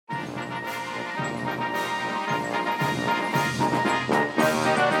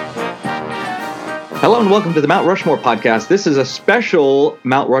Hello and welcome to the Mount Rushmore podcast. This is a special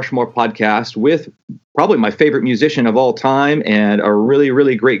Mount Rushmore podcast with probably my favorite musician of all time and a really,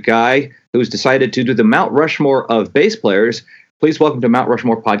 really great guy who's decided to do the Mount Rushmore of bass players. Please welcome to Mount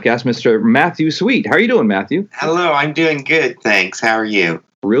Rushmore podcast, Mr. Matthew Sweet. How are you doing, Matthew? Hello, I'm doing good, thanks. How are you?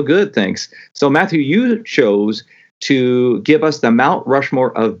 Real good, thanks. So, Matthew, you chose to give us the Mount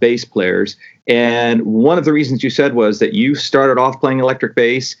Rushmore of bass players. And one of the reasons you said was that you started off playing electric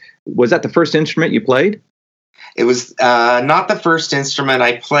bass. Was that the first instrument you played? It was not the first instrument.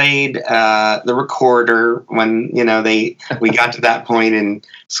 I played the recorder when, we got to that point in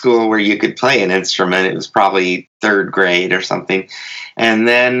school where you could play an instrument. It was probably third grade or something. And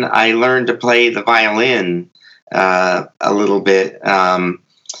then I learned to play the violin a little bit,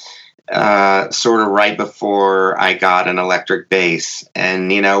 sort of right before I got an electric bass.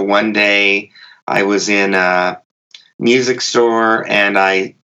 And, one day I was in a music store and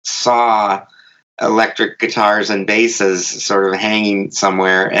I saw electric guitars and basses sort of hanging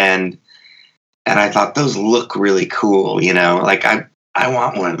somewhere, and I thought those look really cool, like I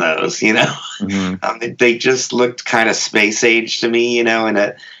want one of those, Mm-hmm. They just looked kind of space age to me, in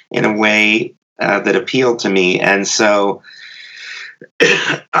a way that appealed to me. And so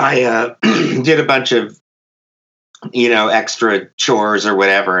I did a bunch of extra chores or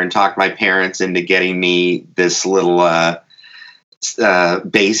whatever and talked my parents into getting me this little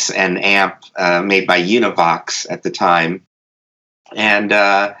bass and amp made by Univox at the time. And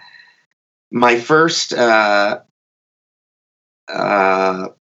my first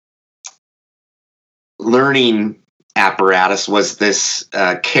learning apparatus was this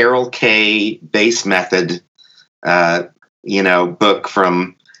Carol Kaye Bass Method book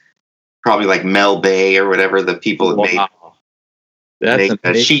from probably like Mel Bay or whatever, the people that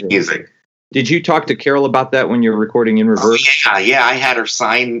made sheet music. Did you talk to Carol about that when you were recording in reverse? Oh, yeah. I had her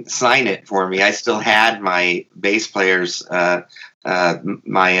sign it for me. I still had my bass players, my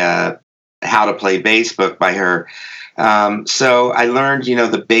How to Play Bass book by her. So I learned,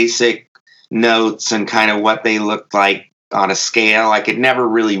 the basic notes and kind of what they looked like on a scale. I could never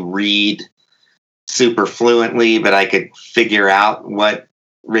really read super fluently, but I could figure out what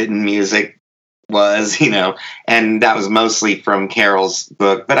written music was, and that was mostly from Carol's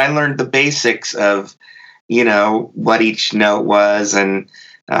book. But I learned the basics of, what each note was and,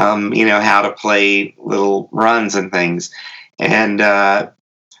 how to play little runs and things. And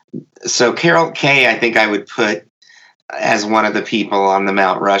so Carol Kaye, I think I would put as one of the people on the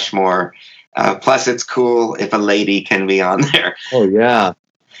Mount Rushmore. Plus, it's cool if a lady can be on there. Oh, yeah.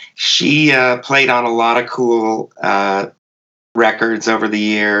 She played on a lot of cool records over the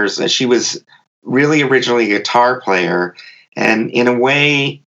years. She was really originally a guitar player, and in a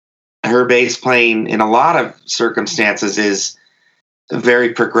way her bass playing in a lot of circumstances is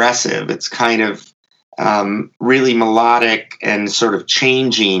very progressive. It's kind of really melodic and sort of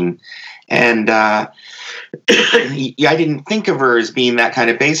changing, and I didn't think of her as being that kind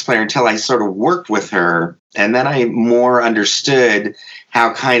of bass player until I sort of worked with her, and then I more understood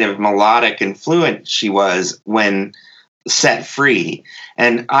how kind of melodic and fluent she was when set free.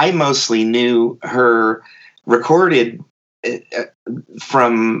 And I mostly knew her recorded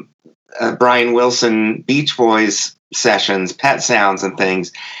from Brian Wilson Beach Boys sessions, Pet Sounds and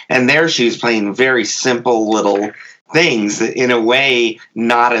things. And there she was playing very simple little things that, in a way,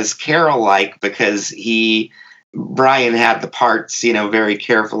 not as Carol-like, because Brian had the parts, very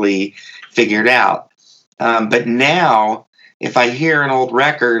carefully figured out. But now, if I hear an old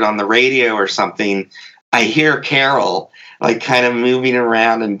record on the radio or something, I hear Carol like kind of moving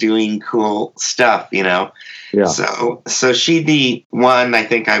around and doing cool stuff, Yeah. So she'd be one I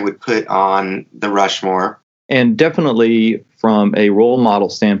think I would put on the Rushmore. And definitely from a role model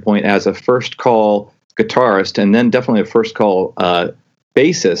standpoint as a first call guitarist, and then definitely a first call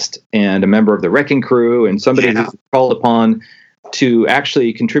bassist and a member of the Wrecking Crew, and somebody who's called upon to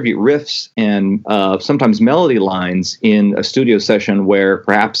actually contribute riffs and sometimes melody lines in a studio session where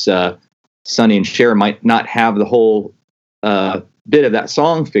perhaps Sonny and Cher might not have the whole bit of that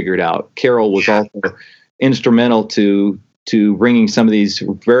song figured out. Carol was also instrumental to bringing some of these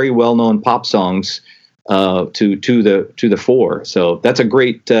very well-known pop songs to the fore. So that's a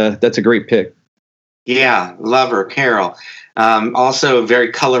great pick. Yeah, love her, Carol. Also a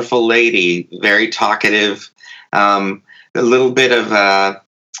very colorful lady, very talkative. A little bit of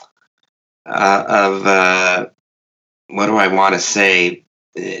what do I want to say?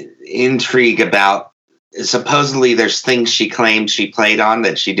 Intrigue about, supposedly there's things she claimed she played on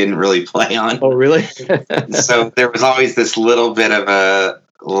that she didn't really play on. Oh, really? So there was always this little bit of a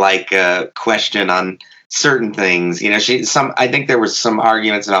question on certain things. I think there was some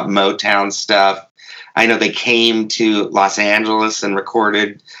arguments about Motown stuff I know they came to Los Angeles and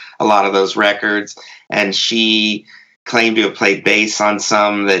recorded a lot of those records, and she claimed to have played bass on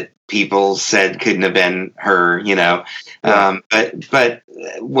some that people said couldn't have been her, Yeah. But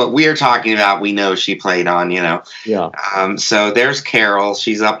what we're talking about, we know she played on, Yeah. So there's Carol.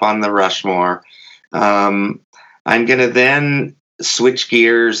 She's up on the Rushmore. I'm going to then switch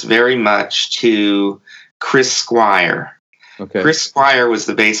gears very much to Chris Squire. Okay. Chris Squire was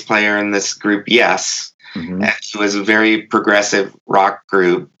the bass player in this group, Yes. Mm-hmm. And it was a very progressive rock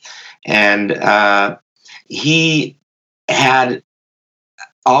group. And he had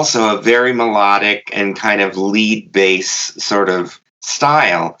also a very melodic and kind of lead bass sort of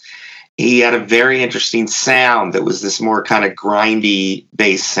style. He had a very interesting sound that was this more kind of grindy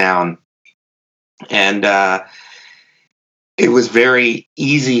bass sound. And it was very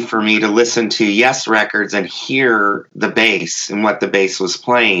easy for me to listen to Yes records and hear the bass and what the bass was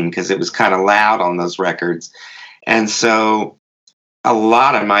playing, because it was kind of loud on those records. And so a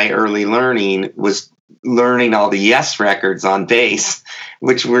lot of my early learning was learning all the Yes records on bass,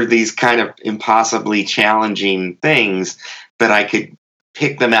 which were these kind of impossibly challenging things, but I could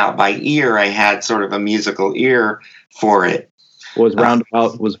pick them out by ear. I had sort of a musical ear for it. Was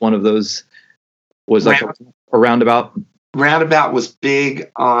Roundabout was one of those? Was like a Roundabout? Roundabout was big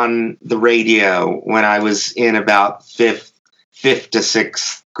on the radio when I was in about fifth to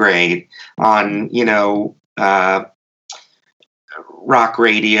sixth grade on, rock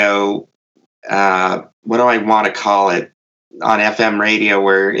radio. What do I want to call it? On FM radio,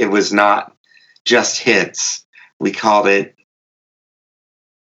 where it was not just hits. We called it,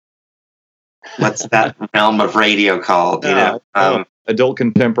 what's that realm of radio called? Adult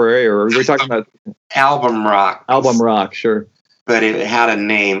contemporary, or we're talking about album rock. Album rock, sure. But it had a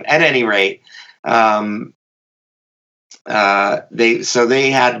name. At any rate, they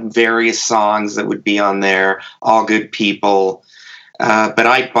had various songs that would be on there. All Good People. But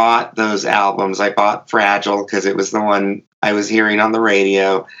I bought those albums. I bought Fragile because it was the one I was hearing on the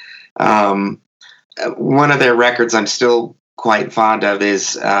radio. One of their records I'm still quite fond of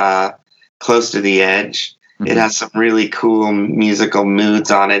is Close to the Edge. Mm-hmm. It has some really cool musical moods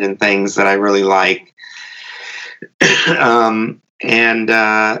on it and things that I really like.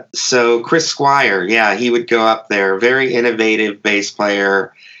 So Chris Squire, he would go up there, very innovative bass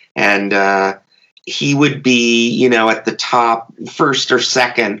player, and he would be, at the top, first or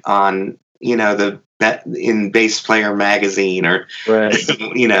second on, in Bass Player magazine, or right.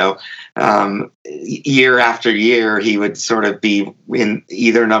 Year after year, he would sort of be in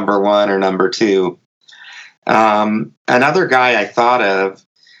either number one or number two. Another guy I thought of,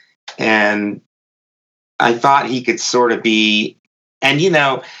 and I thought he could sort of be, and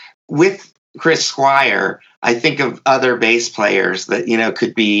with Chris Squire, I think of other bass players that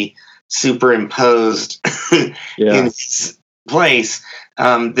could be superimposed in his place,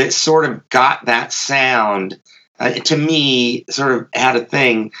 that sort of got that sound. To me, sort of had a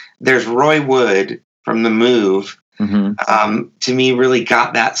thing. There's Roy Wood from The Move. Mm-hmm. To me, really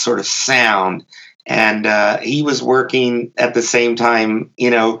got that sort of sound. And he was working at the same time,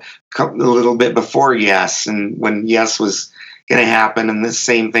 a little bit before Yes, and when Yes was going to happen, and the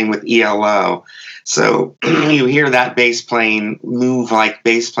same thing with ELO. So you hear that bass playing move like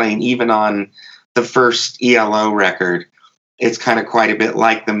bass playing even on the first ELO record. It's kind of quite a bit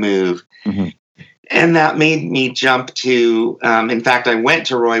like The Move. Mm-hmm. And that made me jump to, in fact, I went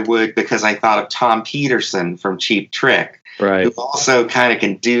to Roy Wood because I thought of Tom Peterson from Cheap Trick, right, who also kind of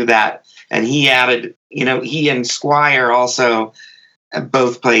can do that. And he added, he and Squire also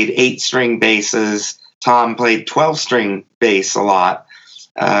both played 8-string basses. Tom played 12-string bass a lot.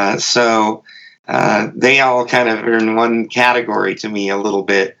 So they all kind of are in one category to me a little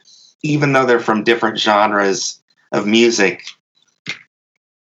bit, even though they're from different genres of music.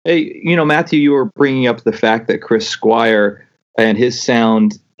 Hey, Matthew, you were bringing up the fact that Chris Squire and his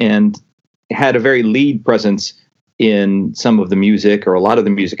sound and had a very lead presence in some of the music, or a lot of the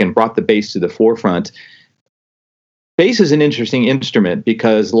music, and brought the bass to the forefront. Bass is an interesting instrument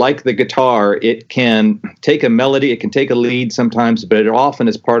because, like the guitar, it can take a melody, it can take a lead sometimes, but it often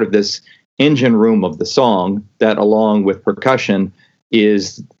is part of this engine room of the song that, along with percussion,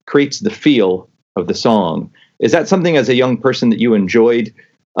 creates the feel of the song. Is that something, as a young person, that you enjoyed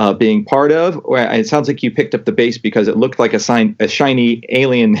being part of? Or it sounds like you picked up the bass because it looked like a shiny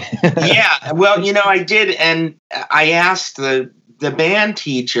alien. Yeah, well, I did, and I asked the band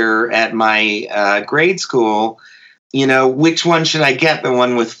teacher at my grade school, which one should I get, the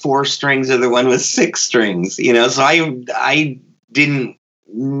one with 4 strings or the one with 6 strings? So I didn't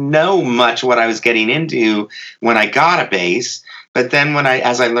know much what I was getting into when I got a bass, but then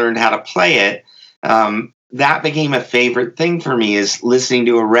as I learned how to play it, that became a favorite thing for me, is listening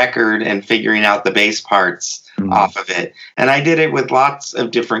to a record and figuring out the bass parts off of it. And I did it with lots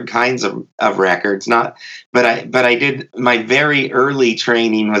of different kinds of records. But I did, my very early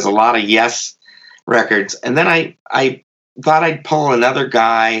training was a lot of Yes records. And then I thought I'd pull another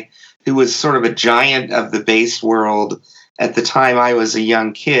guy who was sort of a giant of the bass world at the time I was a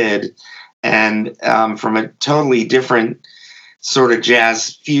young kid, and from a totally different sort of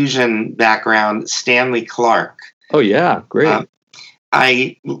jazz fusion background, Stanley Clarke. Oh yeah, great.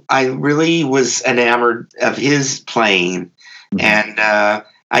 I really was enamored of his playing, and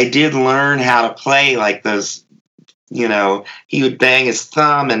I did learn how to play like those. You know, he would bang his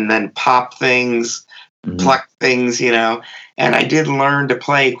thumb and then pop things, pluck things. You know, and I did learn to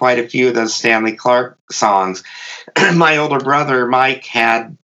play quite a few of those Stanley Clarke songs. My older brother Mike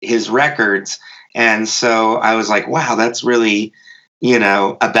had his records, and so I was like, wow, that's really, you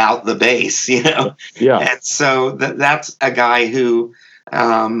know, about the bass, you know? Yeah. And so that's a guy who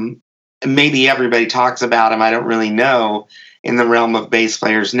maybe everybody talks about him. I don't really know in the realm of bass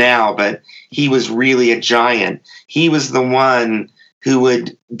players now, but he was really a giant. He was the one who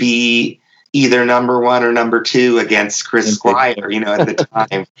would be either number one or number two against Chris Squire, you know, at the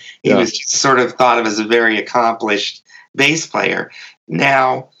time. He was just sort of thought of as a very accomplished bass player.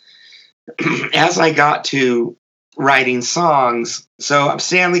 Now, as I got to writing songs, so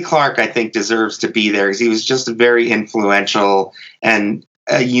Stanley Clarke, I think, deserves to be there because he was just a very influential and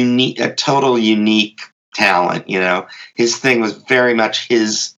a total unique talent. You know, his thing was very much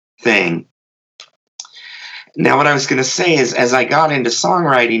his thing. Now, what I was going to say is, as I got into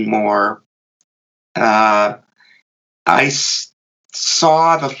songwriting more, I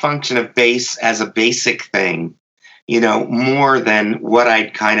saw the function of bass as a basic thing, you know, more than what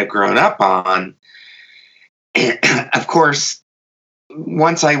I'd kind of grown up on. Of course,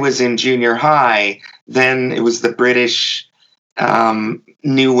 once I was in junior high, then it was the British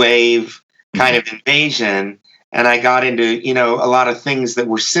new wave kind of invasion. And I got into, you know, a lot of things that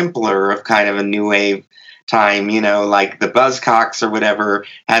were simpler of kind of a new wave time, you know, like the Buzzcocks or whatever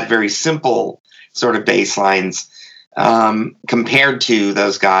had very simple sort of bass lines compared to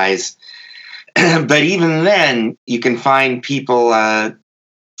those guys. But even then, you can find people,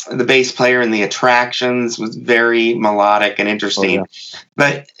 the bass player in the Attractions was very melodic and interesting. Oh,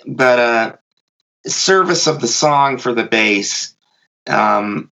 yeah. But service of the song for the bass,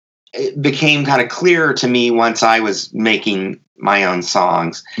 it became kind of clearer to me once I was making my own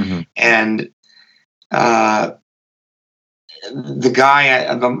songs. And the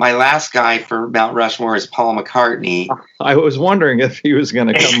guy, my last guy for Mount Rushmore is Paul McCartney. I was wondering if he was going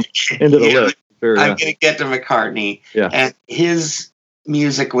to come into the list. Sure, I'm going to get to McCartney. Yeah. And his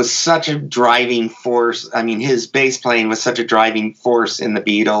music was such a driving force. I mean, his bass playing was such a driving force in the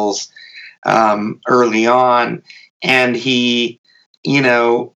Beatles early on. And he, you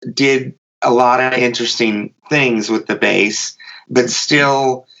know, did a lot of interesting things with the bass, but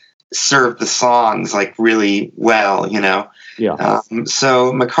still served the songs like really well, you know? Yeah.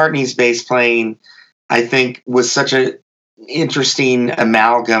 So McCartney's bass playing, I think, was such an interesting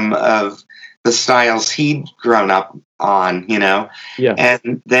amalgam of the styles he'd grown up on, you know? Yeah.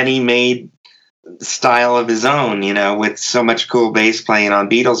 And then he made the style of his own, you know, with so much cool bass playing on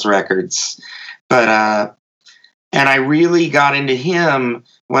Beatles records. But, and I really got into him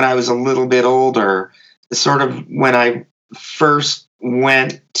when I was a little bit older, sort of when I first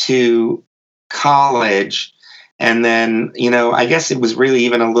went to college. And then, you know, I guess it was really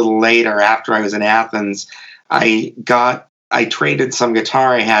even a little later after I was in Athens, I traded some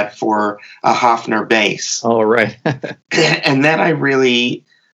guitar I had for a Hofner bass. Oh, right. And then I really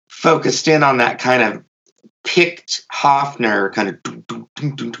focused in on that kind of picked Hofner kind of,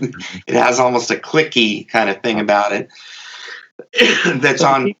 it has almost a clicky kind of thing about it. That's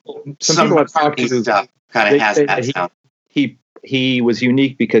on some McCartney stuff kind of has that sound. He was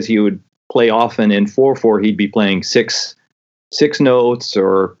unique because he would play often in 4/4. He'd be playing six notes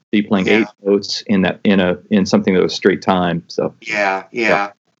or be playing 8 notes in something that was straight time. So yeah.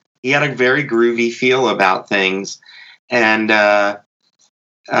 He had a very groovy feel about things, and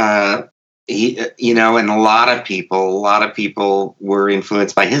he, you know, and a lot of people were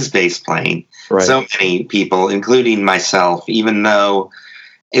influenced by his bass playing. Right. So many people, including myself, even though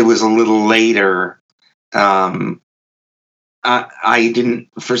it was a little later. I didn't,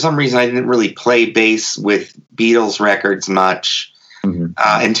 for some reason, I didn't really play bass with Beatles records much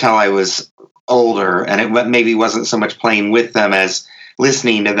until I was older. And it maybe wasn't so much playing with them as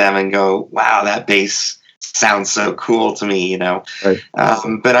listening to them and go, wow, that bass sounds so cool to me, you know. Right.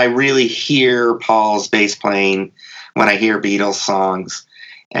 But I really hear Paul's bass playing when I hear Beatles songs.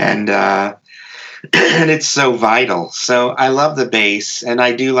 And and it's so vital. So I love the bass, and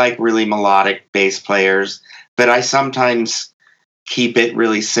I do like really melodic bass players, but I sometimes keep it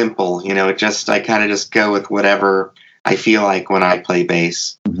really simple. You know, I kind of just go with whatever I feel like when I play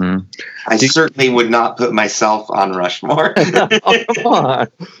bass. Mm-hmm. I certainly would not put myself on Rushmore. Oh, come on.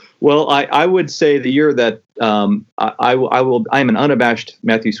 Well, I would say that you're that. I'm an unabashed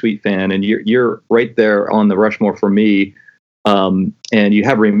Matthew Sweet fan, and you're right there on the Rushmore for me. And you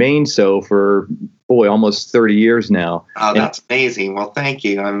have remained so for almost 30 years now. Oh, that's amazing. Well, thank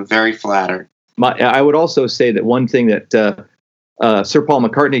you. I'm very flattered. I would also say that one thing that Sir Paul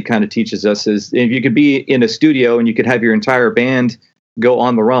McCartney kind of teaches us is if you could be in a studio and you could have your entire band go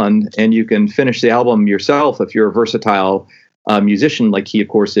on the run, and you can finish the album yourself if you're a versatile musician like he of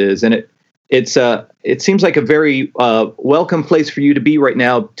course is, and it seems like a very welcome place for you to be right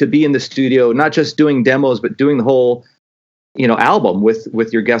now, to be in the studio, not just doing demos but doing the whole album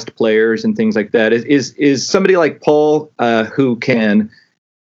with your guest players and things like that. Is somebody like Paul who can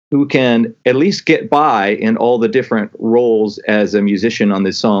at least get by in all the different roles as a musician on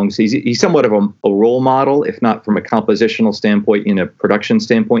these songs. He's somewhat of a role model, if not from a compositional standpoint, in a production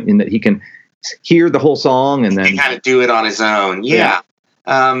standpoint, in that he can hear the whole song and then kind of do it on his own. Yeah.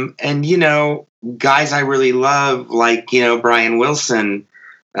 And guys I really love, like Brian Wilson,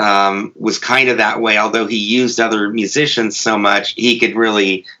 was kind of that way. Although he used other musicians so much, he could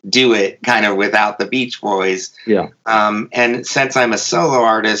really do it kind of without the Beach Boys. Yeah. And since I'm a solo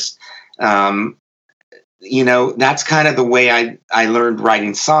artist, that's kind of the way I learned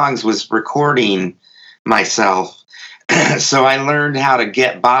writing songs, was recording myself. So I learned how to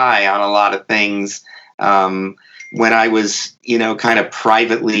get by on a lot of things when I was, kind of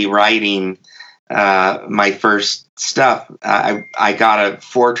privately writing my first stuff. I got a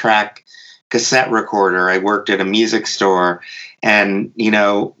 4-track cassette recorder. I worked at a music store and,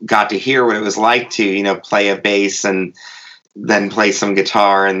 got to hear what it was like to, play a bass and then play some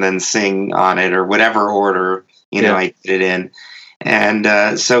guitar and then sing on it, or whatever order, I did it in.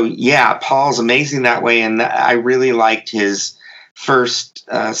 And so, Paul's amazing that way. And I really liked his first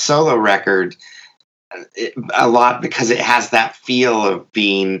solo record a lot because it has that feel of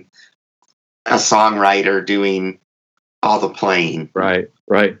being a songwriter doing all the playing. Right.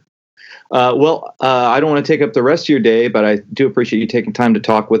 I don't want to take up the rest of your day, but I do appreciate you taking time to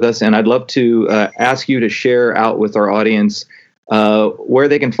talk with us. And I'd love to ask you to share out with our audience where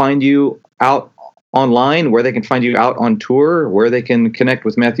they can find you out online, where they can find you out on tour, where they can connect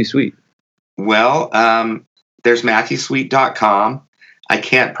with Matthew Sweet. Well, there's MatthewSweet.com. I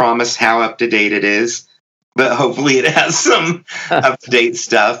can't promise how up to date it is, but hopefully it has some up-to-date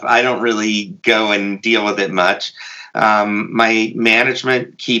stuff. I don't really go and deal with it much. My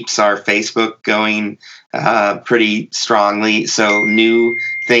management keeps our Facebook going pretty strongly, so new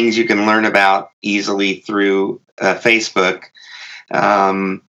things you can learn about easily through Facebook.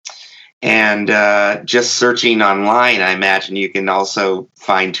 And just searching online, I imagine you can also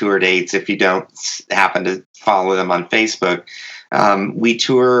find tour dates if you don't happen to follow them on Facebook. We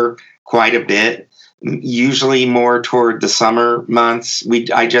tour quite a bit, usually more toward the summer months.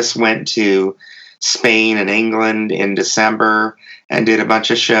 I just went to Spain and England in December and did a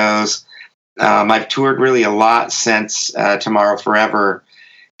bunch of shows. I've toured really a lot since Tomorrow Forever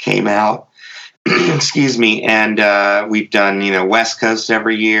came out. Excuse me. And we've done, West Coast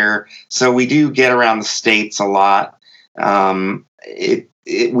every year. So we do get around the States a lot.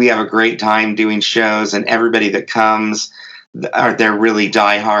 We have a great time doing shows, and everybody that comes, they're really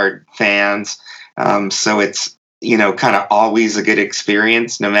diehard fans. So it's, kind of always a good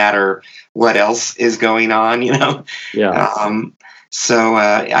experience, no matter what else is going on, Yeah. So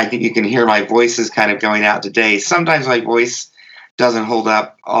I think you can hear my voice is kind of going out today. Sometimes my voice doesn't hold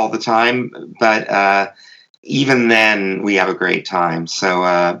up all the time, but even then we have a great time.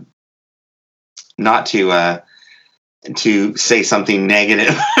 So not to say something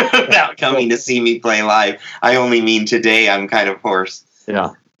negative about coming to see me play live. I only mean today I'm kind of hoarse.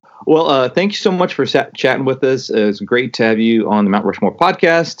 Yeah. Well, thank you so much for chatting with us. It's great to have you on the Mount Rushmore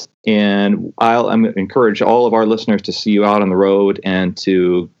podcast. And I'm going to encourage all of our listeners to see you out on the road and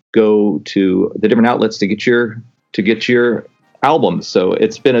to go to the different outlets to get your albums. So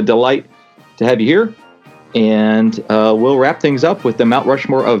it's been a delight to have you here. And we'll wrap things up with the Mount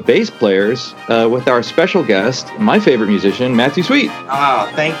Rushmore of bass players with our special guest, my favorite musician, Matthew Sweet.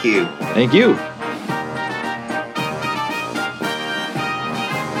 Oh, thank you. Thank you.